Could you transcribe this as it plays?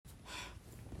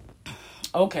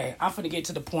Okay, I'm finna get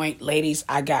to the point. Ladies,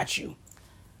 I got you.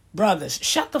 Brothers,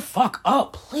 shut the fuck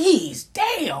up, please.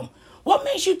 Damn. What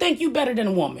makes you think you better than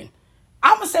a woman?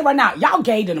 I'm gonna say right now, y'all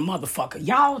gay than a motherfucker.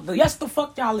 Y'all, yes, the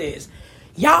fuck y'all is.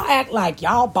 Y'all act like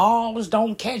y'all balls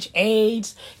don't catch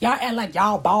AIDS. Y'all act like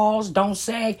y'all balls don't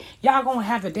sag. Y'all gonna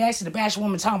have the dash to bash a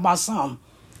woman talking about something.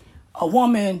 A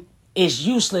woman is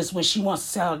useless when she wants to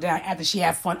settle down after she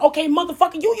have fun. Okay,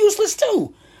 motherfucker, you useless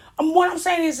too. What I'm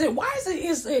saying is that why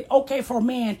is it okay for a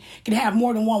man can have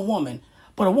more than one woman,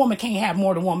 but a woman can't have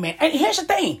more than one man? And here's the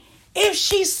thing. If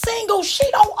she's single, she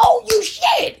don't owe you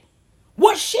shit.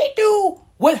 What she do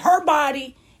with her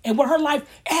body and with her life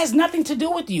has nothing to do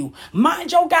with you.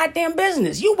 Mind your goddamn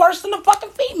business. You worse than a fucking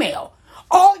female.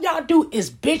 All y'all do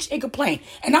is bitch and complain.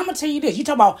 And I'm going to tell you this. You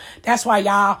talk about that's why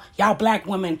y'all black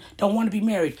women don't want to be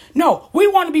married. No, we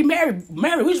want to be married.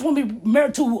 We just want to be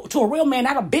married to a real man,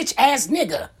 not a bitch ass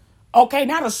nigga. Okay,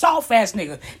 not a soft ass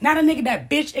nigga. Not a nigga that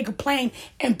bitch and complain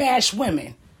and bash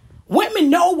women. Women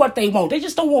know what they want. They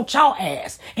just don't want y'all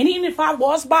ass. And even if I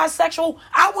was bisexual,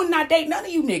 I would not date none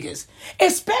of you niggas.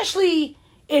 Especially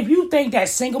if you think that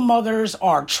single mothers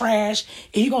are trash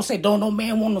and you're going to say, don't no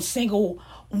man want a single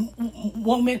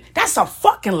woman. That's a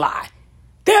fucking lie.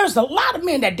 There's a lot of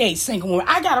men that date single women.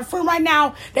 I got a friend right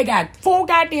now that got 4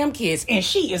 goddamn kids and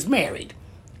she is married.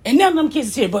 And none of them kids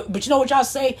is here. But you know what y'all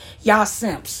say? Y'all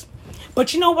simps.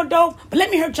 But you know what though? But let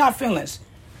me hurt y'all feelings.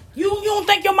 You don't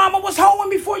think your mama was hoeing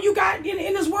before you got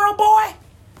in this world, boy?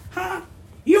 Huh?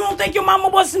 You don't think your mama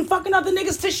wasn't fucking other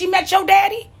niggas till she met your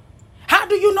daddy? How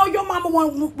do you know your mama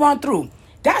won't run through?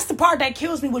 That's the part that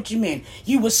kills me with you men.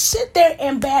 You will sit there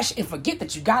and bash and forget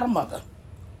that you got a mother.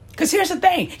 Because here's the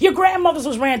thing. Your grandmothers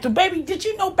was ran through. Baby, did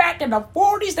you know back in the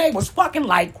 40s they was fucking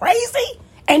like crazy?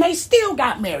 And they still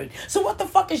got married. So what the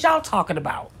fuck is y'all talking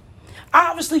about?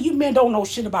 Obviously, you men don't know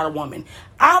shit about a woman.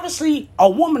 Obviously, a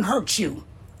woman hurts you.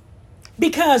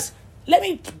 Because, let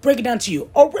me break it down to you.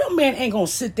 A real man ain't gonna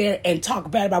sit there and talk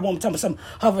bad about a woman, talking about some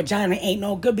her vagina ain't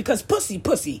no good. Because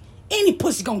pussy. Any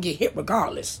pussy gonna get hit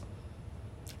regardless.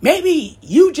 Maybe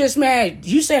you just mad.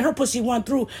 You said her pussy went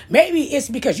through. Maybe it's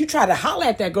because you tried to holler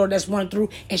at that girl that's run through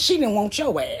and she didn't want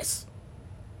your ass.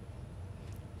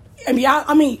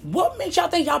 I mean, what makes y'all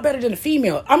think y'all better than a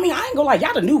female? I mean, I ain't gonna lie,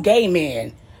 y'all the new gay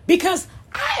man. Because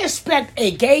I expect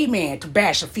a gay man to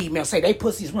bash a female, say they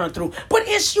pussies run through. But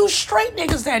it's you straight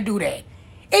niggas that do that.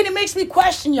 And it makes me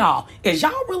question y'all. Is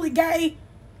y'all really gay?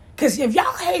 Because if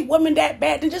y'all hate women that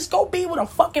bad, then just go be with a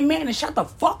fucking man and shut the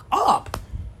fuck up.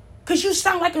 Because you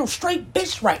sound like a straight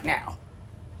bitch right now.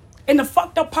 And the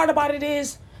fucked up part about it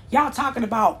is, y'all talking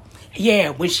about, yeah,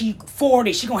 when she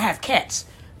 40, she gonna have cats.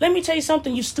 Let me tell you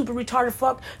something, you stupid retarded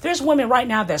fuck. There's women right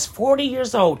now that's 40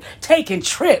 years old taking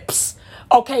trips,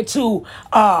 okay, to,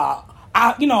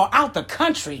 out the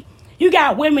country. You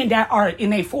got women that are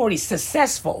in their 40s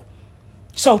successful.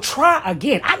 So try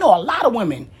again. I know a lot of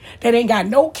women that ain't got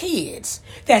no kids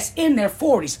that's in their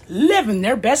 40s living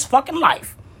their best fucking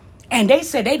life. And they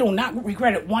said they do not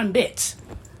regret it one bit.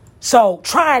 So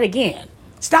try it again.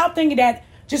 Stop thinking that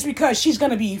just because she's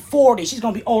going to be 40, she's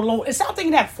going to be old. And stop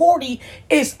thinking that 40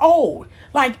 is old.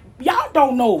 Like, y'all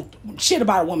don't know shit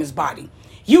about a woman's body.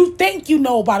 You think you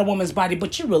know about a woman's body,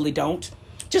 but you really don't.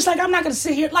 Just like I'm not going to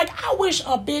sit here. Like, I wish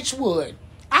a bitch would.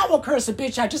 I will curse a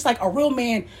bitch out just like a real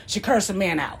man should curse a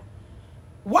man out.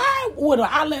 Why would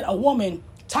I let a woman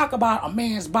talk about a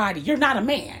man's body? You're not a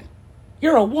man.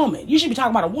 You're a woman. You should be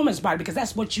talking about a woman's body because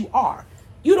that's what you are.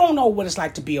 You don't know what it's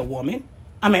like to be a woman.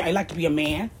 I mean, I like to be a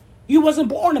man. You wasn't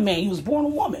born a man. You was born a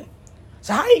woman.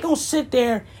 So how are you going to sit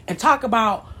there and talk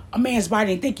about a man's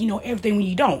body and think you know everything when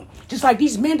you don't? Just like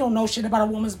these men don't know shit about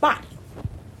a woman's body.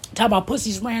 Talk about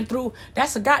pussies ran through.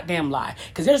 That's a goddamn lie.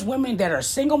 Because there's women that are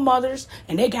single mothers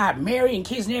and they got married and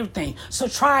kids and everything. So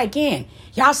try again.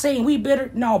 Y'all saying we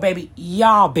bitter? No, baby.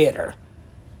 Y'all bitter.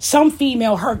 Some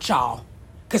female hurt y'all.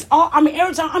 Because,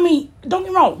 every time, don't get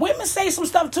me wrong. Women say some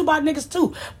stuff too about niggas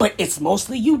too. But it's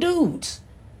mostly you dudes.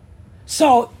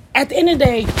 So, at the end of the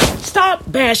day, stop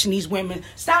bashing these women.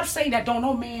 Stop saying that don't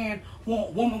no man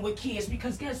want woman with kids.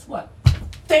 Because guess what?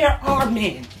 There are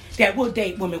men that will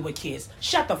date women with kids.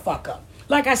 Shut the fuck up.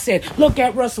 Like I said, look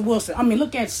at Russell Wilson.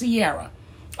 Look at Sierra.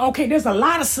 Okay, there's a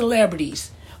lot of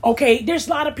celebrities. Okay, there's a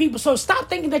lot of people. So stop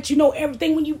thinking that you know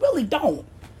everything when you really don't.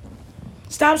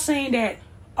 Stop saying that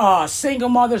single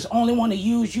mothers only want to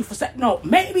use you for sex. No,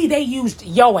 maybe they used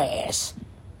your ass.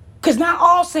 Because not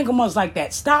all single mothers like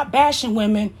that. Stop bashing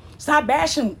women. Stop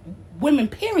bashing women,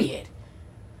 period.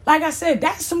 Like I said,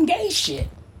 that's some gay shit.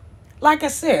 Like I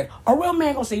said, a real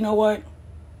man gonna say, you know what?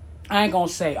 I ain't gonna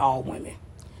say all women.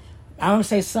 I'm going to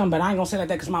say some, but I ain't going to say like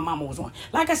that because my mama was one.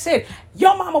 Like I said,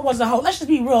 your mama was a hoe. Let's just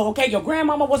be real, okay? Your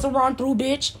grandmama was a run-through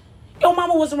bitch. Your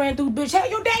mama was a ran-through bitch. Hell,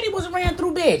 your daddy was a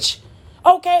ran-through bitch.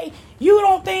 Okay? You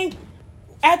don't think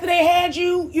after they had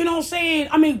you, you know what I'm saying?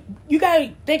 I mean, you got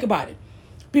to think about it.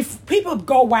 People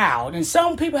go wild, and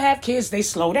some people have kids, they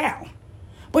slow down.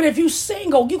 But if you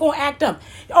single, you going to act up.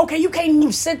 Okay, you can't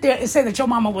even sit there and say that your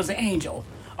mama was an angel.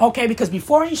 Okay, because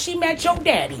before she met your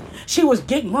daddy, she was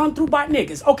getting run through by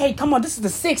niggas. Okay, come on, this is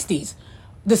the 60s.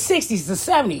 The 60s, the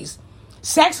 70s.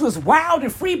 Sex was wild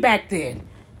and free back then.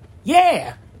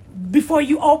 Yeah. Before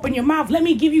you open your mouth, let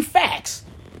me give you facts.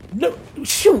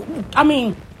 Shoot, I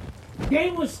mean,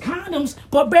 they was condoms,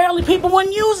 but barely people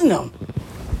weren't using them.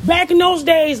 Back in those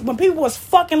days, when people was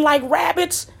fucking like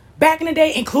rabbits, back in the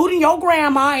day, including your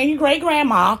grandma and your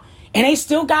great-grandma, and they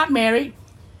still got married,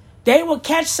 they would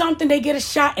catch something, they get a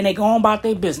shot, and they go on about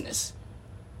their business.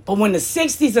 But when the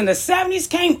 60s and the 70s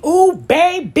came, ooh,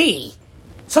 baby.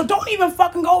 So don't even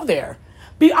fucking go there.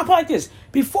 I'll put it like this.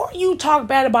 Before you talk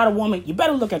bad about a woman, you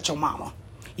better look at your mama.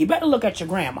 You better look at your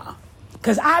grandma.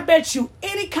 Because I bet you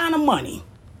any kind of money,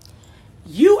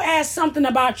 you ask something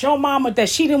about your mama that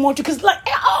she didn't want you. Because look,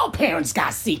 all parents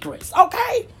got secrets,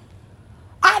 okay?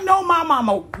 I know my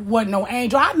mama wasn't no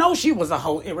angel. I know she was a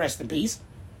hoe, rest in peace.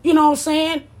 You know what I'm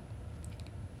saying?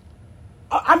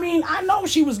 I mean, I know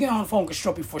she was getting on the phone with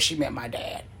Stroke before she met my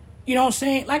dad. You know what I'm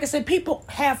saying? Like I said, people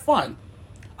have fun.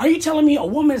 Are you telling me a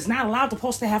woman is not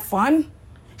supposed to have fun?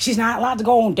 She's not allowed to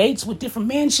go on dates with different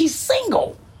men? She's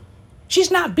single. She's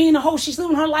not being a hoe. She's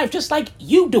living her life just like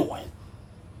you doing.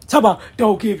 Talk about,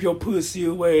 don't give your pussy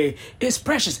away. It's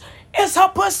precious. It's her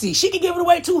pussy. She can give it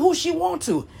away to who she want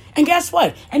to. And guess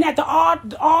what? And at the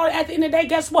end of the day,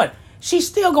 guess what? She's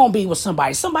still going to be with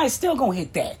somebody. Somebody's still going to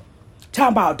hit that.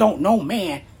 Talking about don't know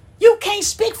man. You can't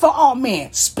speak for all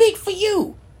men. Speak for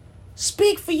you.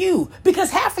 Speak for you.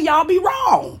 Because half of y'all be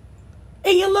wrong.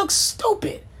 And you look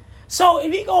stupid. So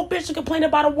if you go bitch and complain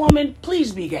about a woman,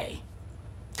 please be gay.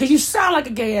 Because you sound like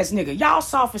a gay ass nigga. Y'all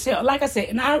soft as hell. Like I said,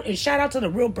 and shout out to the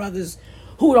real brothers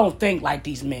who don't think like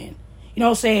these men. You know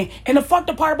what I'm saying? And the fucked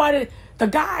up part about it, the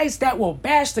guys that will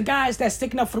bash the guys that's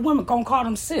sticking up for the women gonna call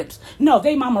them simps. No,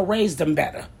 they mama raised them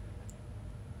better.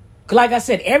 Like I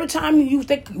said, every time when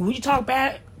you talk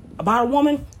bad about a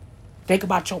woman, think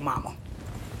about your mama.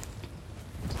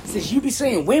 Since you be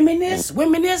saying women this,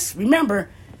 remember,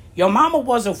 your mama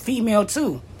was a female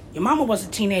too. Your mama was a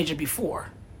teenager before.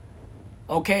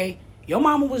 Okay? Your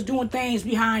mama was doing things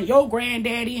behind your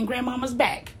granddaddy and grandmama's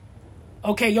back.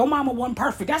 Okay? Your mama wasn't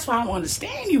perfect. That's why I don't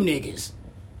understand you niggas.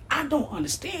 I don't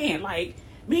understand. Like,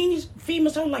 me and these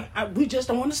females are like, we just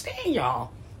don't understand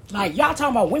y'all. Like, y'all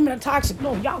talking about women are toxic.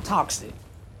 No, y'all toxic.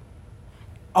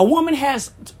 A woman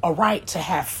has a right to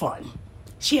have fun.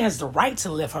 She has the right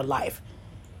to live her life.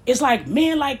 It's like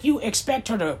men like you expect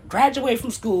her to graduate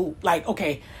from school. Like,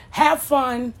 okay, have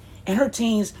fun in her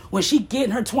teens. When she get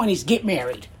in her 20s, get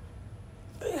married.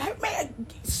 Man,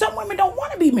 some women don't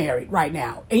want to be married right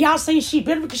now. And y'all saying she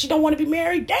bitter because she don't want to be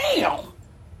married? Damn.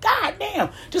 God damn.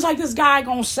 Just like this guy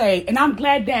gonna say, and I'm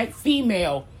glad that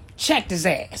female checked his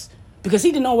ass. Because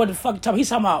he didn't know what the fuck to talk. He's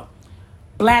talking about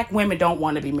black women don't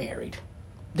want to be married.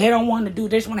 They don't want to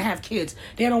they just want to have kids.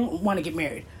 They don't want to get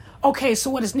married. Okay,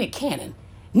 so what is Nick Cannon?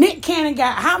 Nick Cannon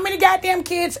got how many goddamn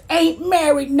kids ain't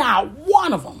married? Not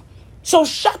one of them. So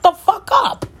shut the fuck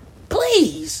up.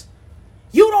 Please.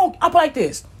 I'll put it like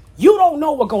this. You don't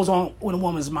know what goes on in a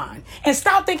woman's mind. And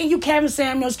stop thinking you Kevin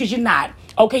Samuels because you're not.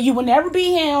 Okay, you will never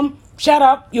be him. Shut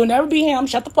up. You'll never be him.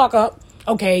 Shut the fuck up.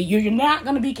 Okay, you're not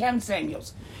going to be Kevin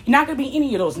Samuels. You're not going to be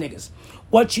any of those niggas.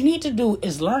 What you need to do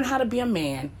is learn how to be a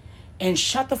man and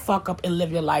shut the fuck up and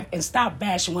live your life and stop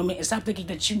bashing women and stop thinking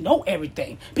that you know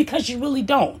everything because you really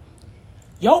don't.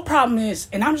 Your problem is,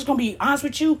 and I'm just going to be honest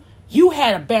with you, you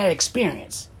had a bad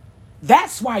experience.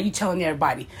 That's why you're telling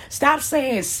everybody. Stop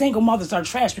saying single mothers are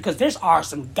trash because there are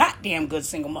some goddamn good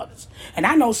single mothers. And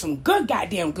I know some good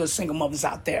goddamn good single mothers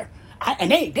out there.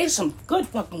 And they some good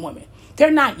fucking women.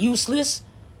 They're not useless.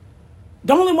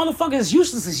 The only motherfucker that's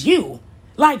useless is you.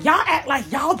 Like, y'all act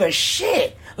like y'all the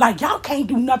shit. Like, y'all can't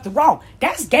do nothing wrong.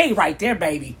 That's gay right there,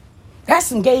 baby. That's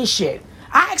some gay shit.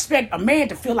 I expect a man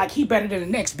to feel like he better than the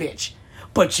next bitch.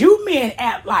 But you men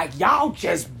act like y'all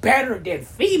just better than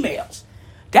females.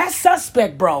 That's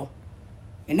suspect, bro.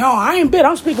 And no, I ain't bitter.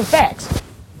 I'm speaking facts.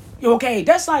 Okay,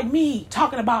 that's like me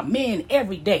talking about men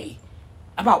every day.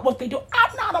 About what they do.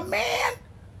 I'm not a man.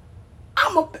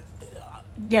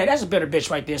 Yeah, that's a bitter bitch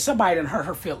right there. Somebody done hurt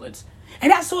her feelings.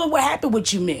 And that's what happened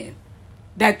with you men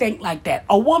that think like that.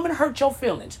 A woman hurt your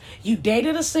feelings. You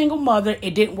dated a single mother.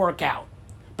 It didn't work out.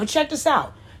 But check this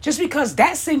out. Just because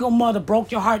that single mother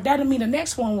broke your heart, that don't mean the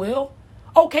next one will.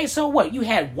 Okay, so what? You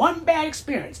had one bad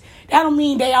experience. That don't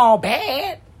mean they all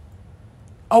bad.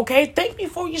 Okay, think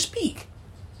before you speak.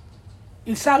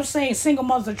 You stop saying single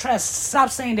mothers are trash. Stop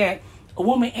saying that a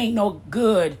woman ain't no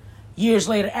good years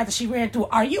later after she ran through.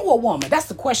 Are you a woman? That's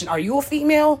the question. Are you a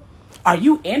female? Are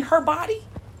you in her body?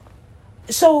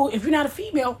 So if you're not a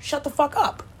female, shut the fuck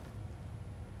up.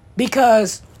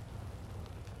 Because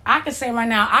I can say right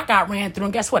now, I got ran through,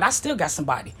 and guess what? I still got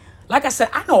somebody. Like I said,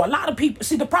 I know a lot of people.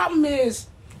 See, the problem is,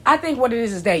 I think what it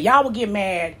is that y'all will get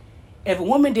mad if a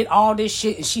woman did all this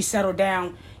shit and she settled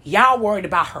down. Y'all worried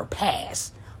about her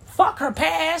past. Fuck her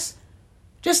past.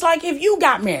 Just like if you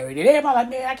got married and everybody like,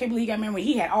 man, I can't believe he got married.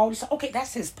 He had all this. Okay,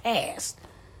 that's his past.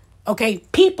 Okay,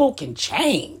 people can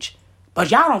change,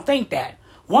 but y'all don't think that.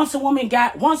 Once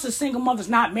a single mother's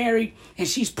not married and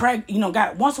she's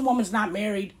pregnant, once a woman's not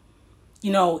married,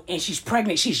 and she's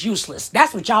pregnant, she's useless.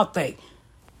 That's what y'all think.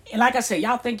 And like I said,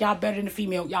 y'all think y'all better than the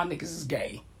female. Y'all niggas is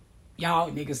gay.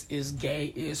 Y'all niggas is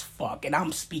gay as fuck. And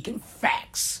I'm speaking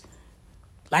facts.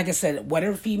 Like I said,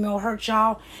 whatever female hurt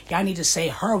y'all need to say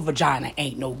her vagina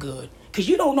ain't no good. Because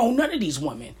you don't know none of these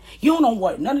women. You don't know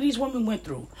what none of these women went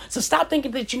through. So stop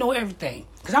thinking that you know everything.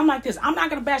 Because I'm like this. I'm not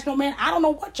going to bash no man. I don't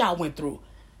know what y'all went through.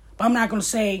 But I'm not going to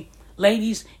say,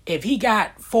 ladies, if he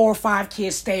got 4 or 5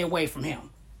 kids, stay away from him.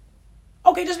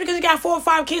 Okay, just because he got 4 or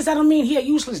 5 kids, that don't mean he a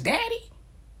useless daddy.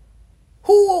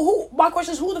 My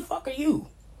question is, who the fuck are you?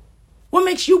 What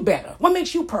makes you better? What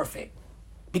makes you perfect?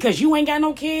 Because you ain't got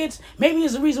no kids? Maybe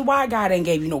it's the reason why God ain't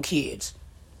gave you no kids.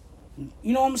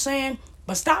 You know what I'm saying?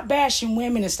 But stop bashing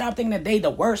women and stop thinking that they the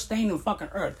worst thing in fucking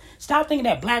earth. Stop thinking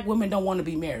that black women don't want to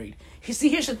be married. You see,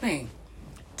 here's the thing.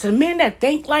 To the men that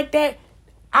think like that,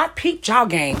 I peeped y'all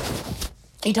game.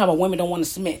 You talk about women don't want to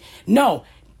submit. No,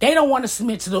 they don't want to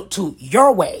submit to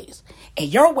your ways. And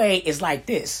your way is like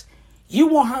this. You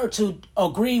want her to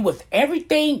agree with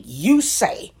everything you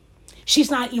say. She's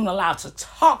not even allowed to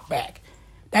talk back.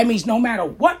 That means no matter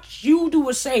what you do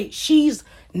or say, she's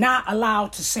not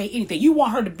allowed to say anything. You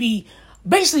want her to be,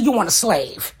 basically you want a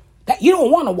slave. That you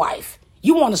don't want a wife.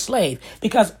 You want a slave.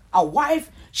 Because a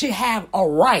wife should have a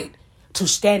right to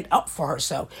stand up for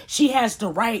herself. She has the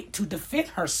right to defend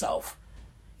herself.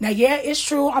 Now, yeah, it's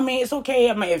true. I mean, it's okay.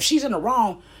 I mean, if she's in the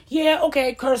wrong, yeah,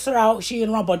 okay, curse her out. She's in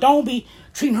the wrong. But don't be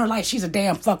treating her like she's a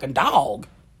damn fucking dog.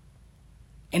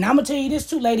 And I'm going to tell you this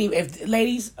too,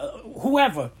 ladies,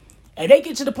 whoever. If they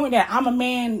get to the point that I'm a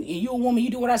man and you a woman,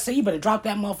 you do what I say, you better drop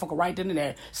that motherfucker right then and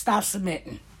there. Stop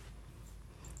submitting.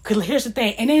 Because here's the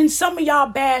thing. And then some of y'all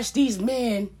bash these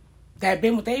men that have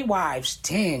been with their wives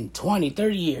 10, 20,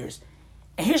 30 years.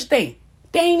 And here's the thing.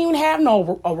 They ain't even have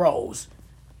no roles.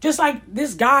 Just like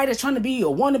this guy that's trying to be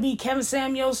or want to be Kevin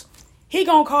Samuels, he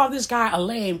gonna call this guy a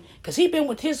lame because he been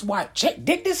with his wife.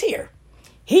 Dig this here.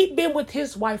 He been with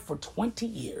his wife for 20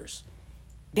 years.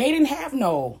 They didn't have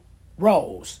no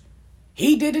roles.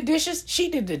 He did the dishes. She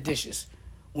did the dishes.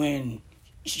 When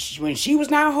she was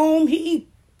not home, he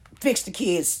fixed the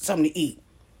kids something to eat.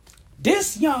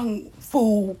 This young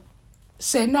fool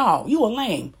said, no, you a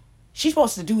lame. She's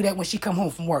supposed to do that when she come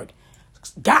home from work.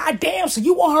 God damn, so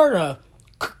you want her to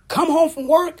come home from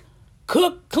work,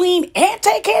 cook, clean, and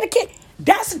take care of the kid?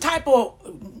 That's the type of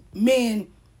men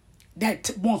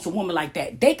that wants a woman like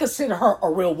that. They consider her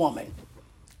a real woman.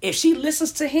 If she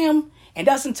listens to him and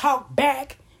doesn't talk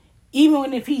back,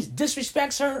 even if he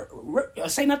disrespects her or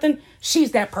say nothing,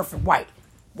 she's that perfect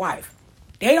wife.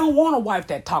 They don't want a wife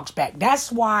that talks back. That's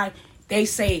why they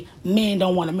say men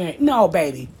don't want to marry. No,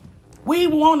 baby. We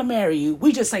want to marry you.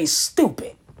 We just ain't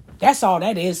stupid. That's all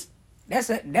that is.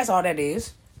 That's all that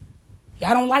is.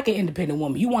 Y'all don't like an independent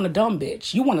woman. You want a dumb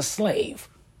bitch. You want a slave.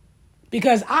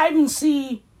 Because I even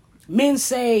see men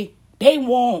say they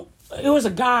want... It was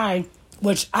a guy,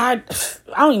 which I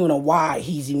don't even know why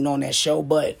he's even on that show,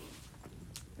 but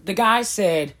the guy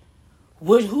said,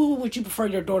 who would you prefer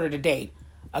your daughter to date?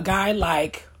 A guy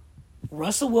like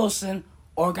Russell Wilson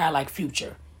or a guy like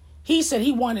Future? He said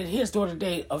he wanted his daughter to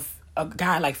date a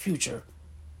guy like Future.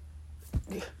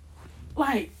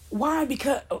 Like, why?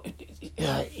 Because,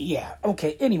 yeah,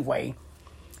 okay, anyway.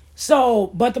 So,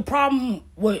 but the problem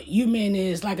with you men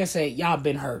is, like I said, y'all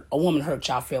been hurt. A woman hurt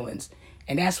y'all feelings.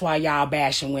 And that's why y'all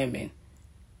bashing women.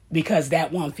 Because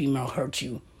that one female hurt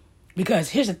you. Because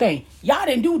here's the thing. Y'all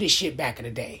didn't do this shit back in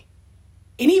the day.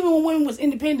 And even when women was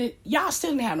independent, y'all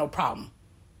still didn't have no problem.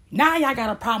 Now y'all got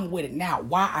a problem with it now.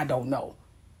 Why? I don't know.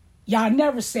 Y'all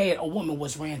never said a woman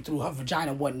was ran through, her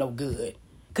vagina wasn't no good.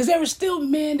 Because there were still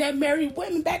men that married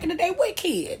women back in the day with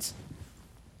kids.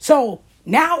 So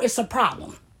now it's a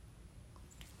problem.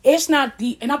 It's not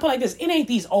and I put it like this, it ain't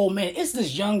these old men, it's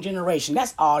this young generation.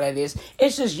 That's all that is.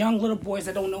 It's just young little boys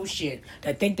that don't know shit,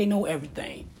 that think they know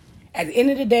everything. At the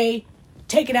end of the day,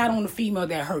 take it out on the female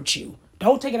that hurt you.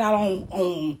 Don't take it out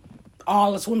on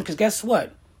all us women, because guess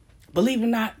what? Believe it or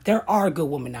not, there are good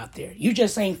women out there. You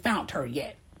just ain't found her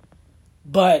yet.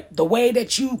 But the way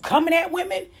that you coming at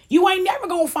women, you ain't never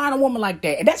gonna find a woman like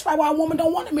that. And that's probably why a woman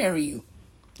don't want to marry you.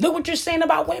 Look what you're saying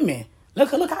about women. Look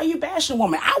how you bash a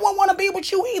woman. I wouldn't want to be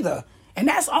with you either. And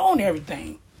that's on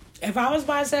everything. If I was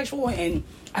bisexual and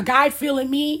a guy feeling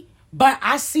me, but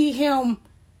I see him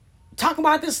talking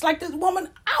about this like this woman,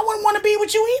 I wouldn't want to be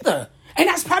with you either. And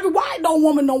that's probably why no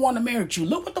woman don't want to marry you.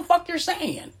 Look what the fuck you're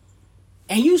saying.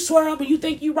 And you swear up and you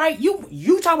think you right.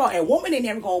 You talk about a woman ain't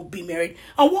never gonna be married.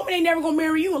 A woman ain't never gonna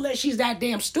marry you unless she's that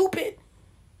damn stupid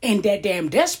and that damn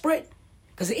desperate.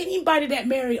 Because anybody that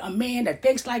marry a man that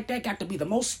thinks like that got to be the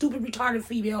most stupid, retarded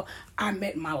female I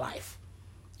met in my life.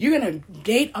 You're going to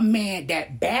date a man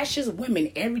that bashes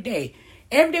women every day.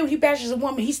 Every day when he bashes a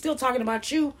woman, he's still talking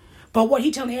about you. But what he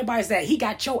telling everybody is that he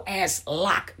got your ass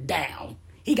locked down.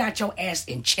 He got your ass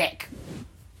in check.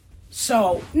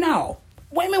 So, no.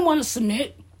 Women want to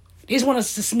submit. They just want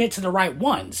us to submit to the right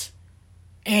ones.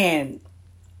 And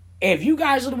if you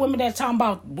guys are the women that's talking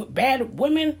about bad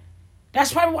women,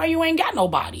 that's probably why you ain't got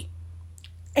nobody.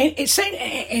 And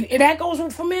that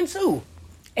goes for men too.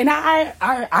 And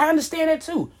I understand that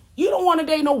too. You don't want to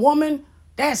date no woman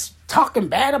that's talking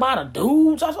bad about a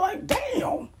dude. So I was like,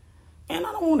 damn. Man,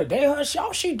 I don't want to date her.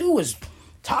 All she do is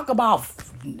talk about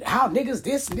how niggas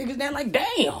this, niggas that. Like,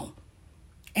 damn.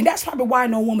 And that's probably why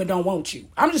no woman don't want you.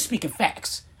 I'm just speaking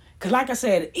facts. Because like I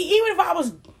said, even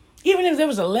if there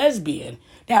was a lesbian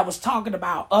that was talking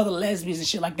about other lesbians and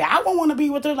shit like that, I wouldn't want to be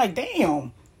with her. Like,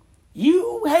 damn,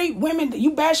 you hate women,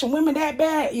 you bashing women that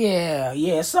bad?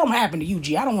 Yeah, something happened to you,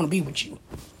 G. I don't want to be with you.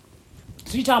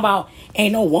 So you talking about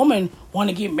ain't no woman want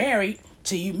to get married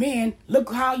to you men.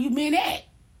 Look how you men act.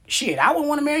 Shit, I wouldn't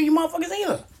want to marry you motherfuckers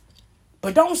either.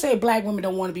 But don't say black women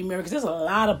don't want to be married, because there's a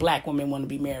lot of black women want to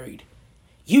be married.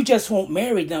 You just won't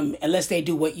marry them unless they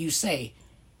do what you say.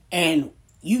 And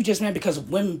you just mad because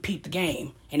women peep the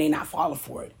game and they not falling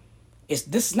for it.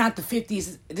 This is not the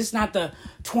 50s. This is not the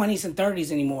 20s and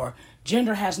 30s anymore.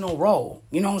 Gender has no role.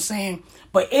 You know what I'm saying?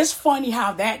 But it's funny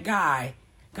how that guy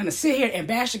gonna sit here and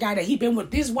bash the guy that he been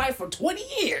with his wife for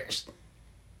 20 years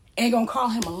and gonna call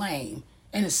him a lame.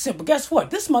 And it's simple. Guess what?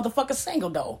 This motherfucker's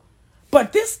single though.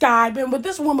 But this guy been with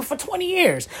this woman for 20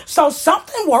 years. So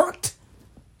something worked.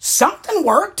 Something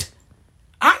worked.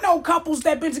 I know couples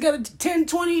that been together 10,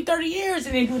 20, 30 years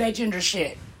and they do that gender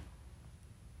shit.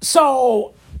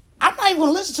 So I'm not even going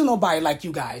to listen to nobody like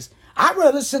you guys. I'd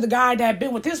rather listen to the guy that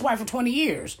been with his wife for 20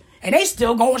 years and they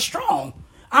still going strong.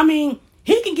 I mean,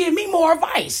 he can give me more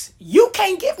advice. You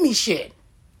can't give me shit.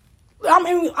 I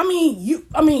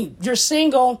mean, you're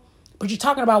single, but you're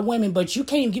talking about women, but you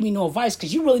can't even give me no advice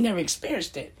because you really never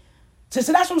experienced it. So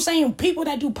that's what I'm saying. People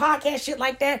that do podcast shit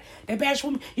like that bash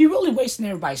women, you're really wasting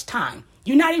everybody's time.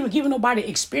 You're not even giving nobody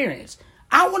experience.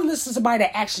 I want to listen to somebody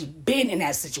that actually been in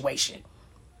that situation.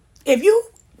 If you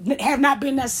have not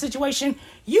been in that situation,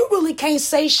 you really can't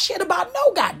say shit about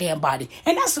no goddamn body.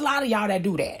 And that's a lot of y'all that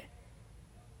do that.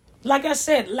 Like I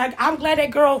said, I'm glad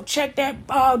that girl checked that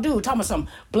dude. Talking about some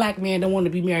black men don't want to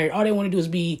be married. All they want to do is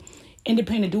be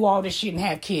independent, do all this shit and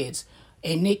have kids.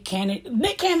 And Nick Cannon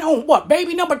on what?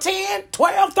 Baby number 10,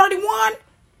 12, 31?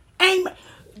 And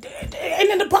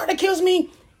then the part that kills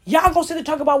me, y'all gonna sit there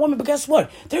talk about women, but guess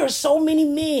what? There are so many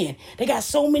men. They got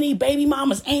so many baby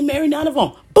mamas. Ain't married none of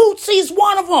them. Bootsy's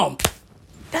one of them.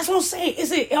 That's what I'm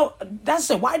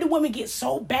saying. Why do women get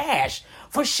so bashed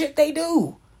for shit they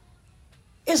do?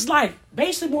 It's like,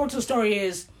 basically more to the story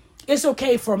is, it's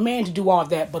okay for a man to do all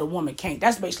that, but a woman can't.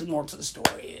 That's basically more to the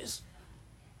story is.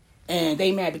 And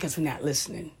they mad because we're not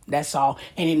listening. That's all.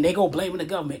 And then they go blaming the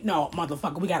government. No,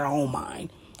 motherfucker, we got our own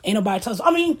mind. Ain't nobody tells us.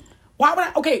 I mean, why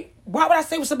would I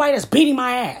stay with somebody that's beating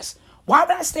my ass? Why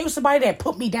would I stay with somebody that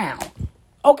put me down?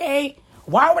 Okay?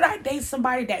 Why would I date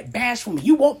somebody that bash for me?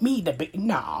 You want me to be...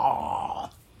 Nah.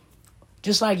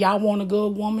 Just like y'all want a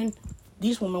good woman,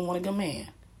 these women want a good man.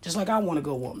 Just like I want a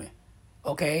good woman.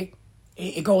 Okay?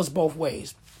 It goes both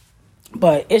ways.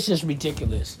 But it's just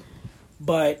ridiculous.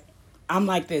 But I'm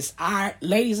like this.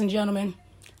 Ladies and gentlemen,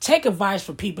 take advice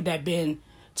from people that been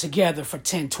together for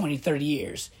 10, 20, 30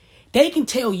 years. They can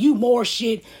tell you more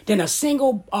shit than a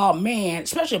single man,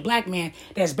 especially a black man,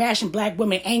 that's bashing black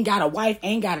women, ain't got a wife,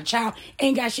 ain't got a child,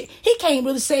 ain't got shit. He can't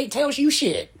really tells you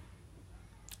shit.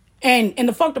 And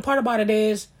the fucked up part about it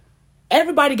is,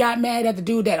 everybody got mad at the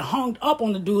dude that hung up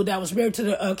on the dude that was married to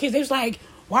the kids. They was like,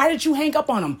 why did you hang up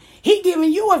on him? He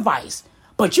giving you advice.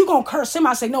 But you gonna curse him.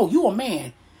 I say, no, you a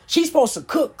man. She's supposed to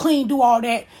cook, clean, do all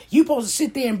that. You supposed to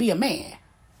sit there and be a man.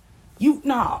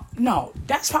 No,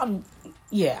 that's probably,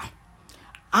 yeah.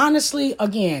 Honestly,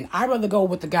 again, I'd rather go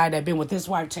with the guy that been with his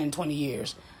wife 10, 20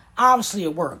 years. Obviously,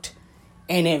 it worked.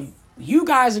 And if you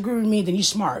guys agree with me, then you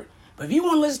smart. But if you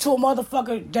want to listen to a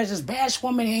motherfucker that just bash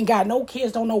women and ain't got no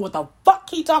kids, don't know what the fuck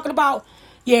he talking about,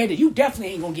 yeah, then you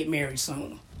definitely ain't gonna get married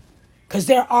soon. Because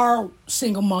there are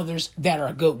single mothers that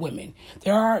are good women.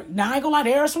 Now I ain't gonna lie,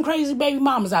 there are some crazy baby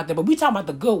mamas out there, but we talking about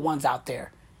the good ones out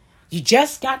there. You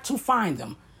just got to find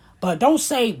them. But don't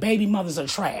say baby mothers are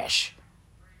trash.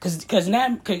 Because at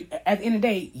the end of the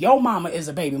day, your mama is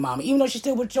a baby mama. Even though she's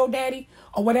still with your daddy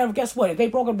or whatever, guess what? If they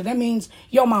broke up, that means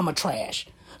your mama trash.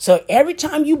 So every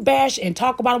time you bash and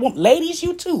talk about a woman, ladies,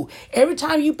 you too. Every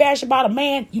time you bash about a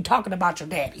man, you talking about your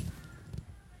daddy.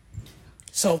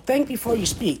 So think before you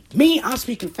speak. Me, I'm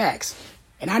speaking facts.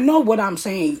 And I know what I'm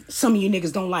saying. Some of you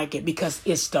niggas don't like it because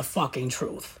it's the fucking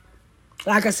truth.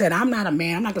 Like I said, I'm not a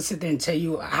man. I'm not going to sit there and tell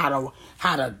you how to,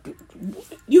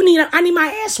 I need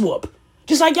my ass whoop.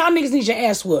 Just like y'all niggas need your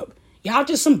ass whoop. Y'all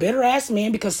just some bitter ass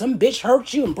man because some bitch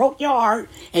hurt you and broke your heart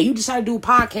and you decided to do a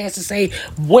podcast and say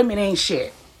women ain't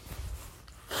shit.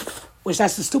 Which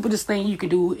that's the stupidest thing you can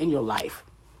do in your life.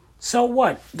 So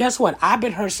what? Guess what? I've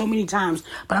been hurt so many times,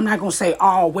 but I'm not going to say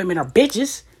all women are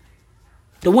bitches.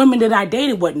 The women that I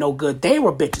dated wasn't no good. They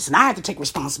were bitches, and I had to take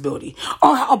responsibility.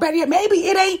 Or better yet, maybe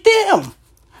it ain't them.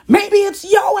 Maybe it's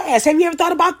your ass. Have you ever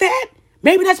thought about that?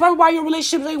 Maybe that's probably why your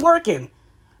relationships ain't working.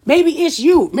 Maybe it's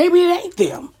you. Maybe it ain't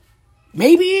them.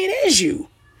 Maybe it is you.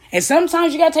 And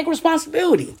sometimes you got to take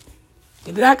responsibility.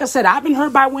 Like I said, I've been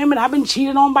hurt by women. I've been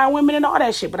cheated on by women and all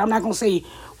that shit. But I'm not going to say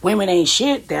women ain't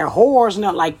shit. They're whores,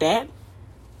 nothing like that.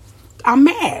 I'm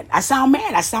mad. I sound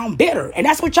mad. I sound bitter. And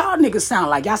that's what y'all niggas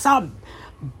sound like. Y'all sound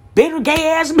bitter,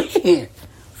 gay-ass men.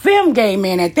 Film gay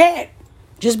man at that.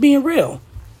 Just being real.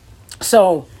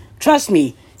 So, trust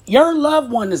me, your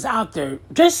loved one is out there.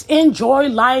 Just enjoy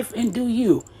life and do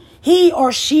you. He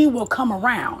or she will come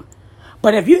around.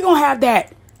 But if you're going to have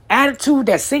that attitude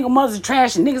that single mothers are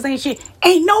trash and niggas ain't shit,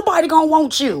 ain't nobody going to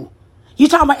want you. You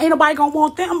talking about ain't nobody going to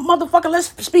want them? Motherfucker, let's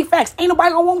speak facts. Ain't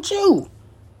nobody going to want you.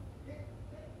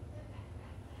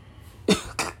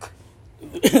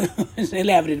 They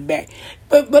laughing in the back.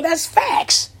 But that's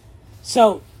facts.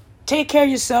 So, take care of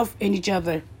yourself and each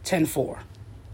other 10-4.